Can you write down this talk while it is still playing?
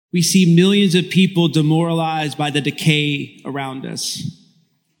We see millions of people demoralized by the decay around us.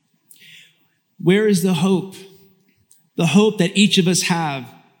 Where is the hope? The hope that each of us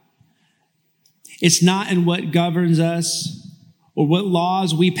have. It's not in what governs us or what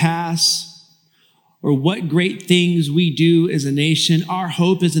laws we pass or what great things we do as a nation. Our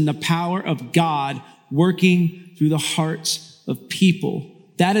hope is in the power of God working through the hearts of people.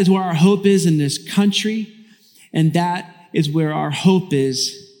 That is where our hope is in this country, and that is where our hope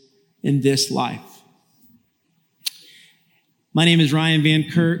is in this life. My name is Ryan Van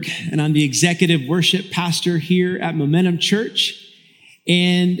Kirk, and I'm the executive worship pastor here at Momentum Church.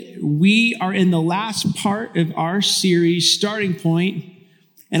 And we are in the last part of our series, Starting Point,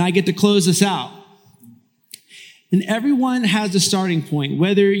 and I get to close this out. And everyone has a starting point.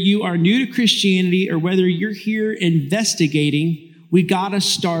 Whether you are new to Christianity or whether you're here investigating, we gotta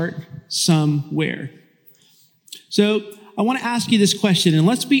start somewhere. So I want to ask you this question, and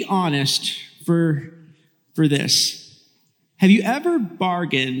let's be honest for this. Have you ever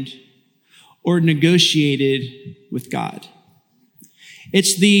bargained or negotiated with God?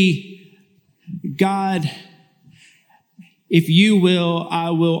 It's the God, if you will,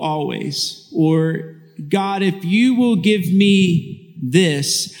 I will always. Or God, if you will give me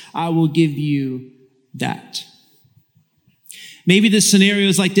this, I will give you that. Maybe the scenario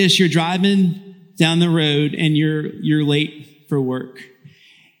is like this. You're driving down the road and you're late for work.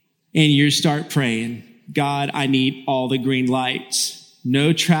 And you start praying, God, I need all the green lights.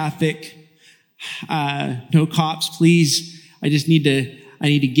 No traffic, no cops, please. I need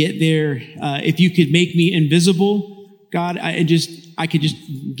to get there. If you could make me invisible, God, I could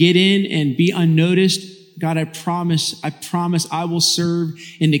just get in and be unnoticed. God, I promise I will serve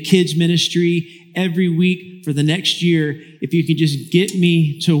in the kids ministry every week for the next year. If you could just get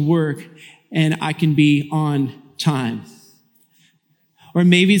me to work and I can be on time. Or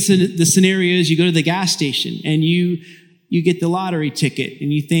maybe the scenario is you go to the gas station and you get the lottery ticket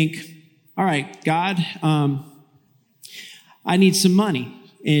and you think, all right, God, I need some money.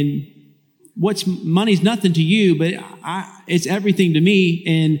 And money's nothing to you, but it's everything to me.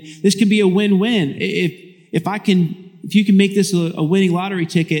 And this can be a win-win. If you can make this a winning lottery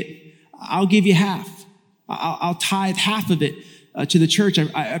ticket, I'll give you half. I'll tithe half of it to the church.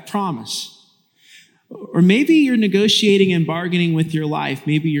 I promise. Or maybe you're negotiating and bargaining with your life.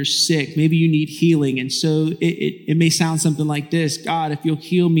 Maybe you're sick. Maybe you need healing. And so it may sound something like this. God, if you'll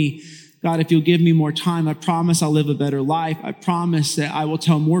heal me, God, if you'll give me more time, I promise I'll live a better life. I promise that I will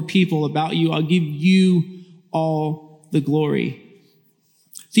tell more people about you. I'll give you all the glory.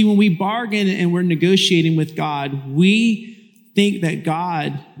 See, when we bargain and we're negotiating with God, we think that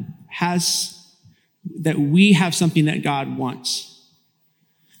we have something that God wants,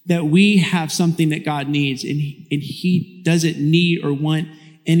 that we have something that God needs, and he doesn't need or want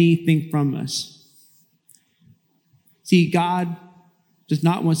anything from us. See, God does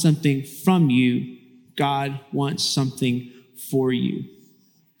not want something from you. God wants something for you.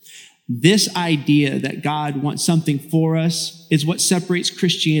 This idea that God wants something for us is what separates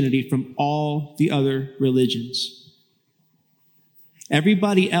Christianity from all the other religions.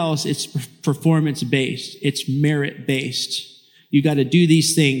 Everybody else, it's performance-based. It's merit-based. You got to do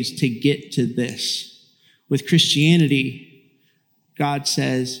these things to get to this. With Christianity, God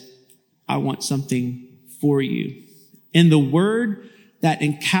says, I want something for you. And the word that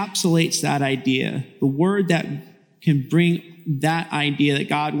encapsulates that idea, the word that can bring that idea that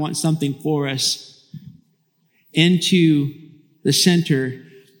God wants something for us into the center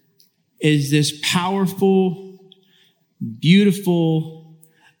is this powerful, beautiful,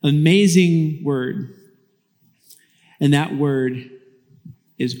 amazing word. And that word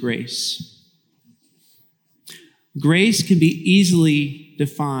is grace. Grace can be easily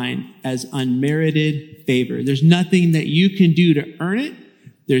defined as unmerited favor. There's nothing that you can do to earn it.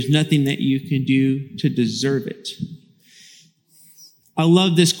 There's nothing that you can do to deserve it. I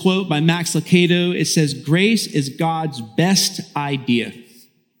love this quote by Max Lucado. It says, grace is God's best idea.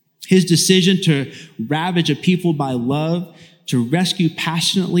 His decision to ravage a people by love, to rescue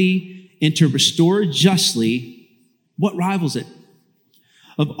passionately, and to restore justly. What rivals it?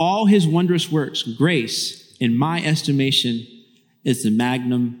 Of all his wondrous works, grace, in my estimation, is the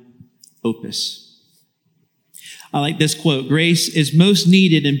magnum opus. I like this quote. Grace is most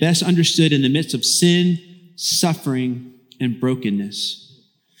needed and best understood in the midst of sin, suffering, and brokenness.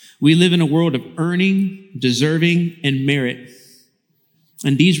 We live in a world of earning, deserving, and merit.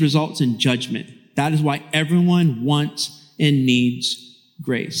 And these results in judgment. That is why everyone wants and needs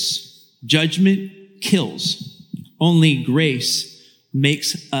grace. Judgment kills. Only grace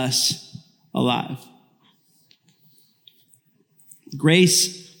makes us alive.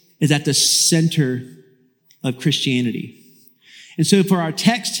 Grace is at the center of Christianity. And so for our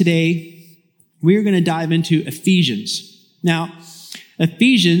text today, we're going to dive into Ephesians. Now,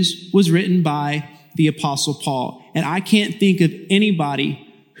 Ephesians was written by the Apostle Paul, and I can't think of anybody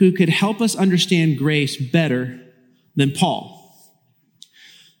who could help us understand grace better than Paul.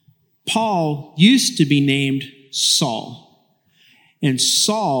 Paul used to be named Saul, and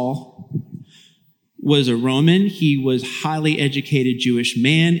Saul was a Roman. He was a highly educated Jewish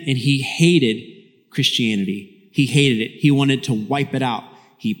man, and he hated Christianity. He hated it. He wanted to wipe it out.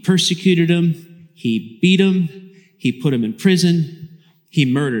 He persecuted him. He beat him. He put him in prison. He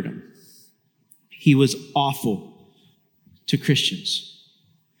murdered him. He was awful to Christians.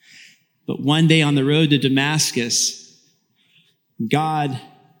 But one day on the road to Damascus, God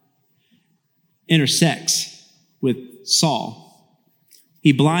intersects with Saul.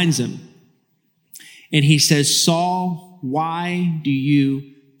 He blinds him. And he says, Saul, why do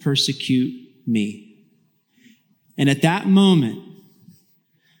you persecute me? And at that moment,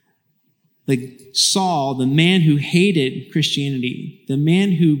 Saul, the man who hated Christianity, the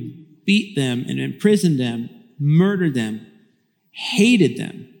man who beat them and imprisoned them, murdered them, hated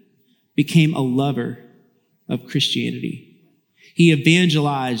them, became a lover of Christianity. He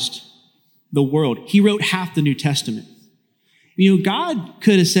evangelized the world. He wrote half the New Testament. You know, God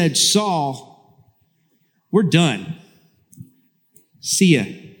could have said, Saul, we're done. See ya.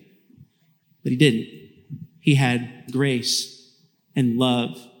 But he didn't. He had grace and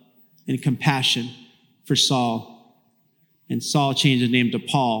love and compassion for Saul. And Saul changed his name to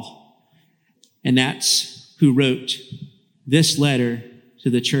Paul. And that's who wrote this letter to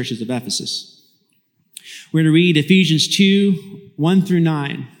the churches of Ephesus. We're going to read Ephesians 2, 1 through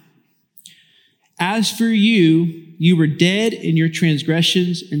 9. As for you, you were dead in your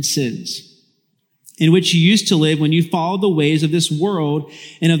transgressions and sins, in which you used to live when you followed the ways of this world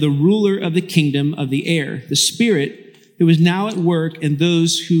and of the ruler of the kingdom of the air, the Spirit who is now at work in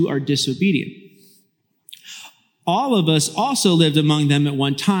those who are disobedient. All of us also lived among them at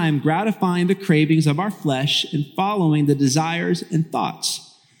one time, gratifying the cravings of our flesh and following the desires and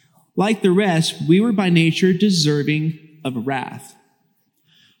thoughts. Like the rest, we were by nature deserving of wrath.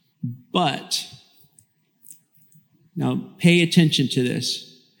 But, now pay attention to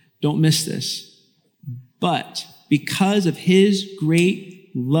this. Don't miss this. But because of his great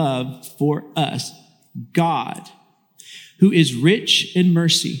love for us, God, who is rich in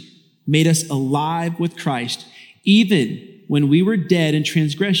mercy, made us alive with Christ, even when we were dead in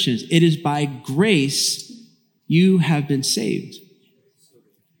transgressions. It is by grace you have been saved.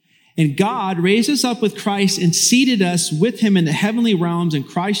 And God raised us up with Christ and seated us with him in the heavenly realms in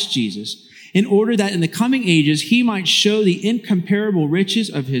Christ Jesus, in order that in the coming ages he might show the incomparable riches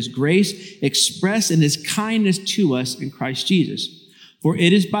of his grace expressed in his kindness to us in Christ Jesus. For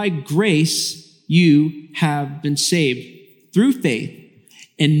it is by grace you have been saved through faith.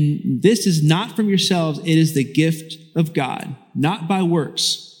 And this is not from yourselves, it is the gift of God, not by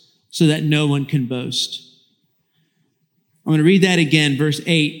works, so that no one can boast. I'm going to read that again, verse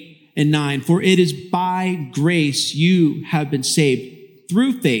 8 and 9. For it is by grace you have been saved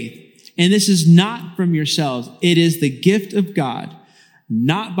through faith. And this is not from yourselves. It is the gift of God,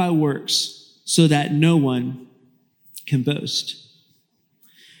 not by works, so that no one can boast.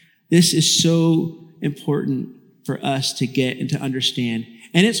 This is so important for us to get and to understand.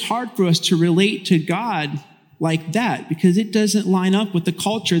 And it's hard for us to relate to God like that because it doesn't line up with the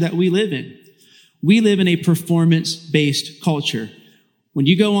culture that we live in. We live in a performance-based culture. When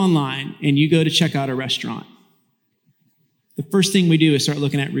you go online and you go to check out a restaurant, the first thing we do is start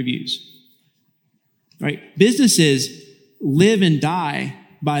looking at reviews, right? Businesses live and die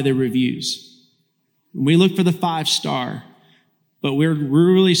by the reviews. We look for the 5-star, but we're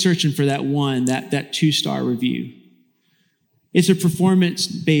really searching for that one, that 2-star review. It's a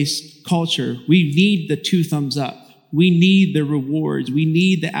performance-based culture. We need the 2 thumbs up. We need the rewards. We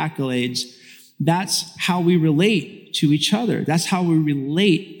need the accolades. That's how we relate to each other. That's how we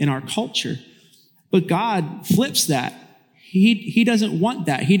relate in our culture. But God flips that. He doesn't want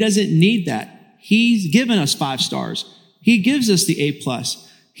that. He doesn't need that. He's given us 5 stars. He gives us the A+.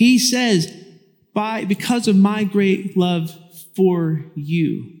 He says, because of my great love for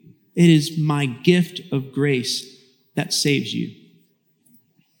you, it is my gift of grace that saves you.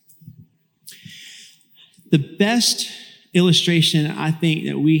 The best illustration I think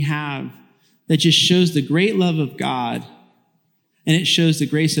that we have that just shows the great love of God and it shows the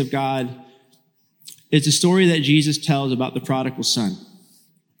grace of God is the story that Jesus tells about the prodigal son.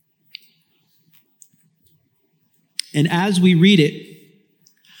 And as we read it,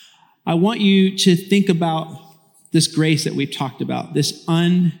 I want you to think about this grace that we've talked about, this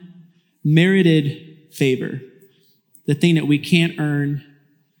unmerited merited favor, the thing that we can't earn,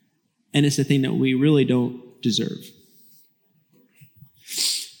 and it's the thing that we really don't deserve.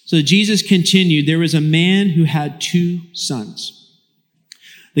 So Jesus continued, there was a man who had 2 sons.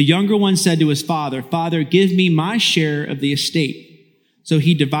 The younger one said to his father, "Father, give me my share of the estate." So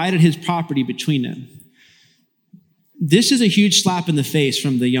he divided his property between them. This is a huge slap in the face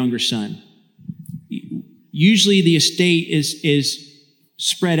from the younger son. Usually the estate is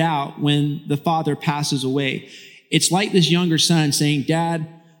spread out when the father passes away. It's like this younger son saying, "Dad,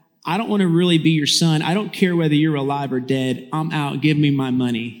 I don't want to really be your son. I don't care whether you're alive or dead. I'm out. Give me my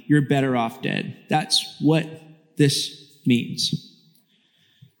money. You're better off dead." That's what this means.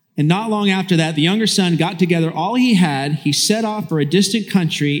 And not long after that, the younger son got together all he had. He set off for a distant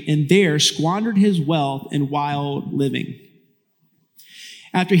country and there squandered his wealth in wild living.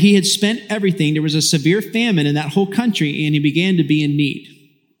 After he had spent everything, there was a severe famine in that whole country and he began to be in need.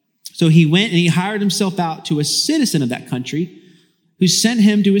 So he went and he hired himself out to a citizen of that country who sent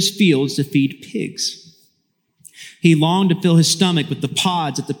him to his fields to feed pigs. He longed to fill his stomach with the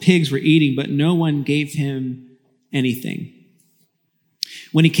pods that the pigs were eating, but no one gave him anything.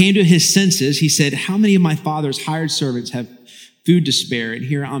 When he came to his senses, he said, "How many of my father's hired servants have food to spare? And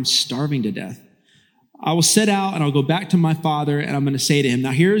here I'm starving to death. I will set out and I'll go back to my father and I'm going to say to him,"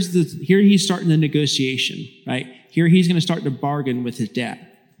 now here he's starting the negotiation, right? Here he's going to start to bargain with his dad.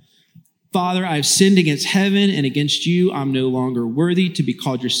 "Father, I have sinned against heaven and against you. I'm no longer worthy to be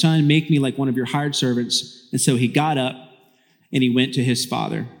called your son. Make me like one of your hired servants." And so he got up and he went to his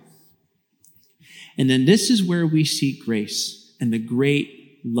father. And then this is where we see grace and the great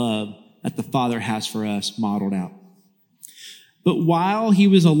love that the Father has for us modeled out. But while he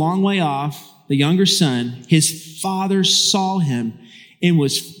was a long way off, the younger son, his father saw him and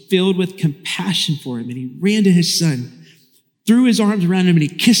was filled with compassion for him. And he ran to his son, threw his arms around him, and he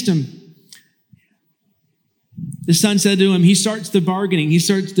kissed him. The son said to him, he starts the bargaining. He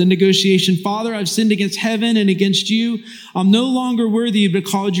starts the negotiation. "Father, I've sinned against heaven and against you. I'm no longer worthy to be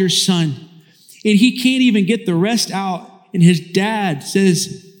called your son." And he can't even get the rest out. And his dad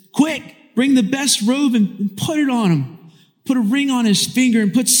says, "Quick, bring the best robe and put it on him. Put a ring on his finger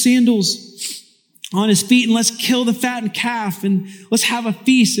and put sandals on his feet, and let's kill the fattened calf and let's have a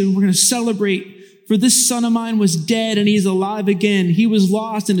feast and we're going to celebrate. For this son of mine was dead and he's alive again. He was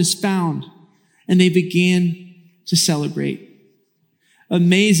lost and is found." And they began to celebrate.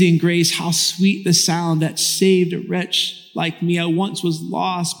 Amazing grace, how sweet the sound that saved a wretch like me. I once was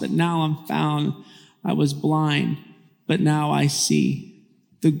lost, but now I'm found. I was blind, but now I see.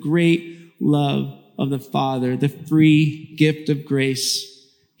 The great love of the Father, the free gift of grace.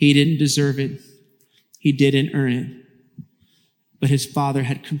 He didn't deserve it. He didn't earn it. But his Father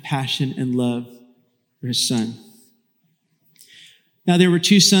had compassion and love for his son. Now, there were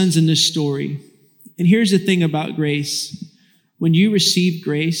 2 sons in this story. And here's the thing about grace. When you receive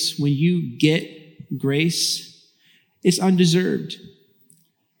grace, when you get grace, it's undeserved.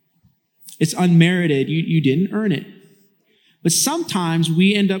 It's unmerited. You didn't earn it. But sometimes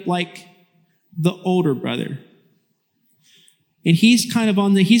we end up like the older brother. And he's kind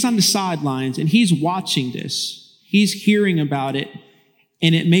of he's on the sidelines and he's watching this. He's hearing about it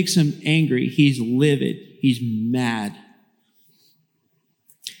and it makes him angry. He's livid. He's mad.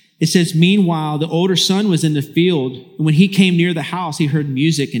 It says, "Meanwhile, the older son was in the field, and when he came near the house, he heard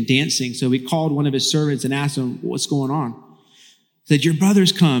music and dancing. So he called one of his servants and asked him, 'What's going on?' He said, 'Your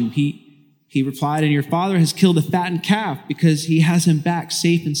brother's come.' He replied, 'And your father has killed a fattened calf because he has him back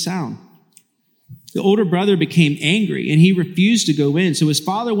safe and sound.' The older brother became angry, and he refused to go in. So his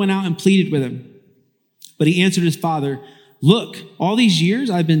father went out and pleaded with him. But he answered his father, 'Look, all these years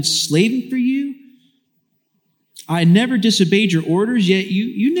I've been slaving for you. I never disobeyed your orders, yet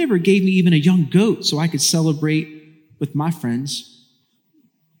you never gave me even a young goat so I could celebrate with my friends.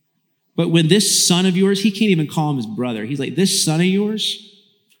 But when this son of yours,'" he can't even call him his brother. He's like, "This son of yours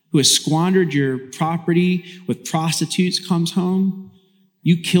who has squandered your property with prostitutes comes home,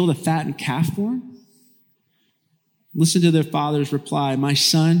 you killed a fattened calf for him?" Listen to their father's reply, "My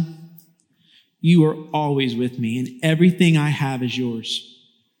son, you are always with me and everything I have is yours.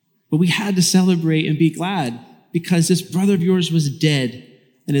 But we had to celebrate and be glad because this brother of yours was dead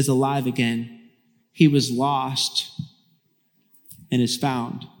and is alive again. He was lost and is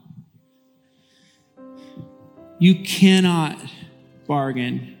found." You cannot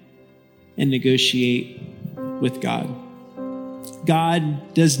bargain and negotiate with God.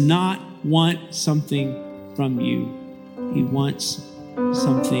 God does not want something from you. He wants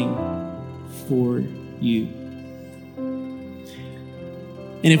something for you.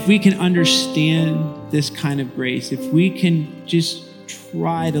 And if we can understand this kind of grace, if we can just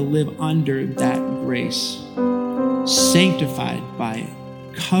try to live under that grace, sanctified by it,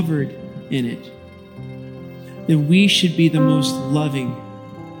 covered in it, then we should be the most loving,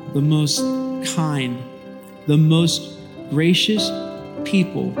 the most kind, the most gracious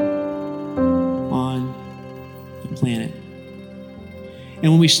people on the planet.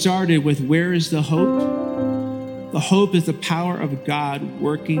 And when we started with where is the hope? The hope is the power of God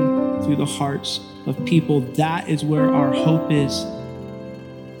working through the hearts of people. That is where our hope is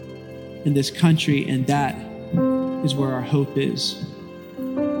in this country, and that is where our hope is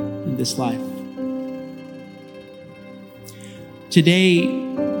in this life. Today,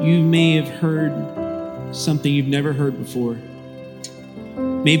 you may have heard something you've never heard before.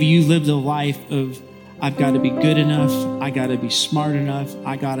 Maybe you lived a life of, I've got to be good enough, I got to be smart enough,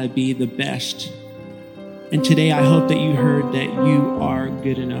 I got to be the best. And today I hope that you heard that you are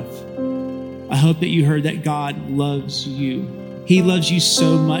good enough. I hope that you heard that God loves you. He loves you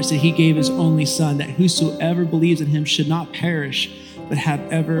so much that he gave his only son, that whosoever believes in him should not perish, but have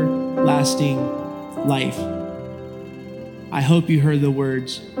everlasting life. I hope you heard the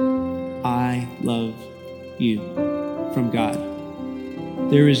words, I love you, from God.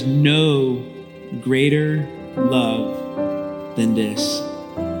 There is no greater love than this,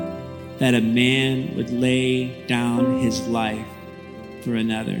 that a man would lay down his life for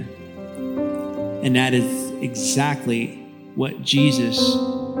another. And that is exactly what Jesus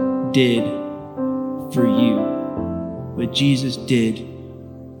did for you, what Jesus did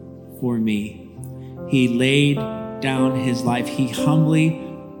for me. He laid down his life. He humbly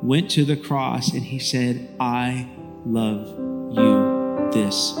went to the cross and he said, I love you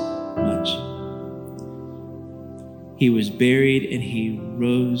this much. He was buried and he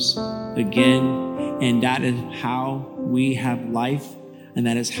rose again. And that is how we have life, and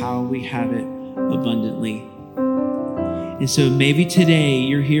that is how we have it abundantly. And so maybe today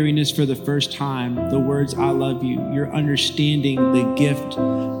you're hearing this for the first time, the words, I love you. You're understanding the gift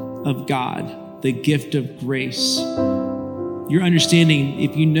of God, the gift of grace. You're understanding,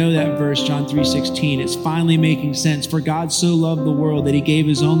 if you know that verse, John 3:16, it's finally making sense. For God so loved the world that he gave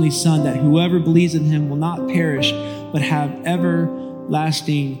his only son, that whoever believes in him will not perish, but have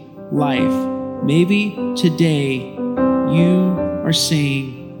everlasting life. Maybe today you are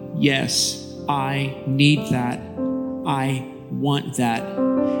saying, yes, I need that. I want that.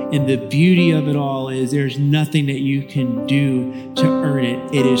 And the beauty of it all is there's nothing that you can do to earn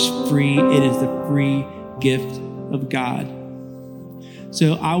it. It is free. It is the free gift of God.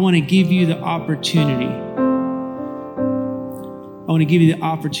 So I want to give you the opportunity. I want to give you the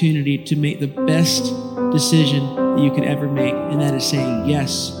opportunity to make the best decision that you could ever make. And that is saying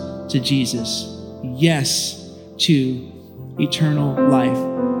yes to Jesus. Yes to eternal life.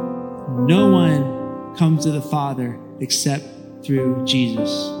 No one comes to the Father except through Jesus.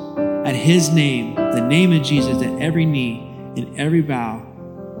 At his name, the name of Jesus, that every knee and every bow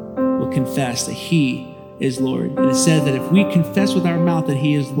will confess that he is Lord. And it says that if we confess with our mouth that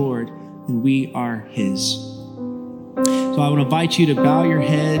he is Lord, then we are his. So I want to invite you to bow your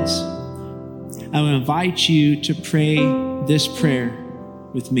heads. I want to invite you to pray this prayer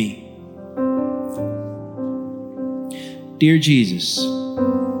with me. Dear Jesus,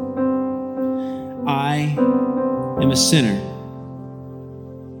 I am a sinner.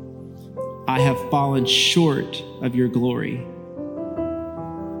 I have fallen short of your glory.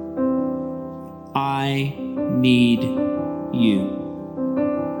 I need you.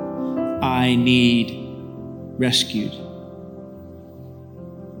 I need rescued.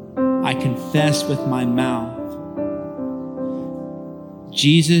 I confess with my mouth,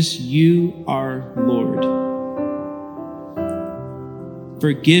 Jesus, you are Lord.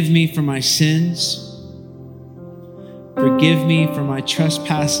 Forgive me for my sins. Forgive me for my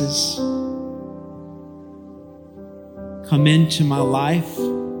trespasses. Come into my life.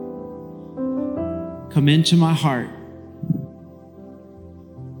 Come into my heart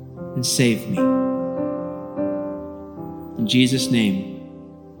and save me. In Jesus' name,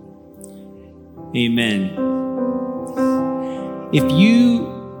 amen. If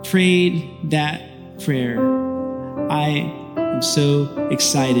you prayed that prayer, I am so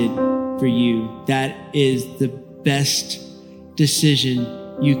excited for you. That is the best decision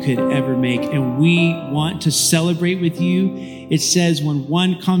you could ever make. And we want to celebrate with you. It says when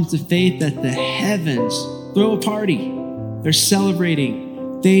one comes to faith that the heavens throw a party. They're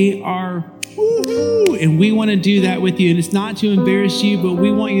celebrating. They are woohoo. And we want to do that with you. And it's not to embarrass you, but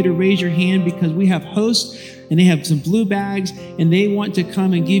we want you to raise your hand because we have hosts and they have some blue bags and they want to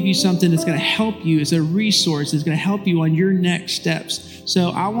come and give you something that's going to help you. It's a resource. It's going to help you on your next steps. So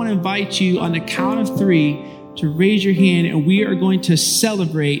I want to invite you on the count of 3 to raise your hand, and we are going to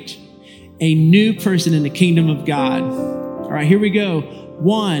celebrate a new person in the kingdom of God. All right, here we go.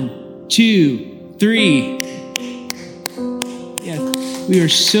 1, 2, 3. Yeah, we are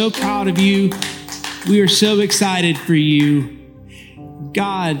so proud of you. We are so excited for you.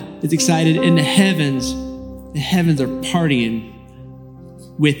 God is excited in the heavens. The heavens are partying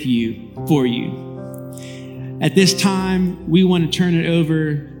with you, for you. At this time, we want to turn it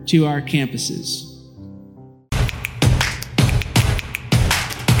over to our campuses.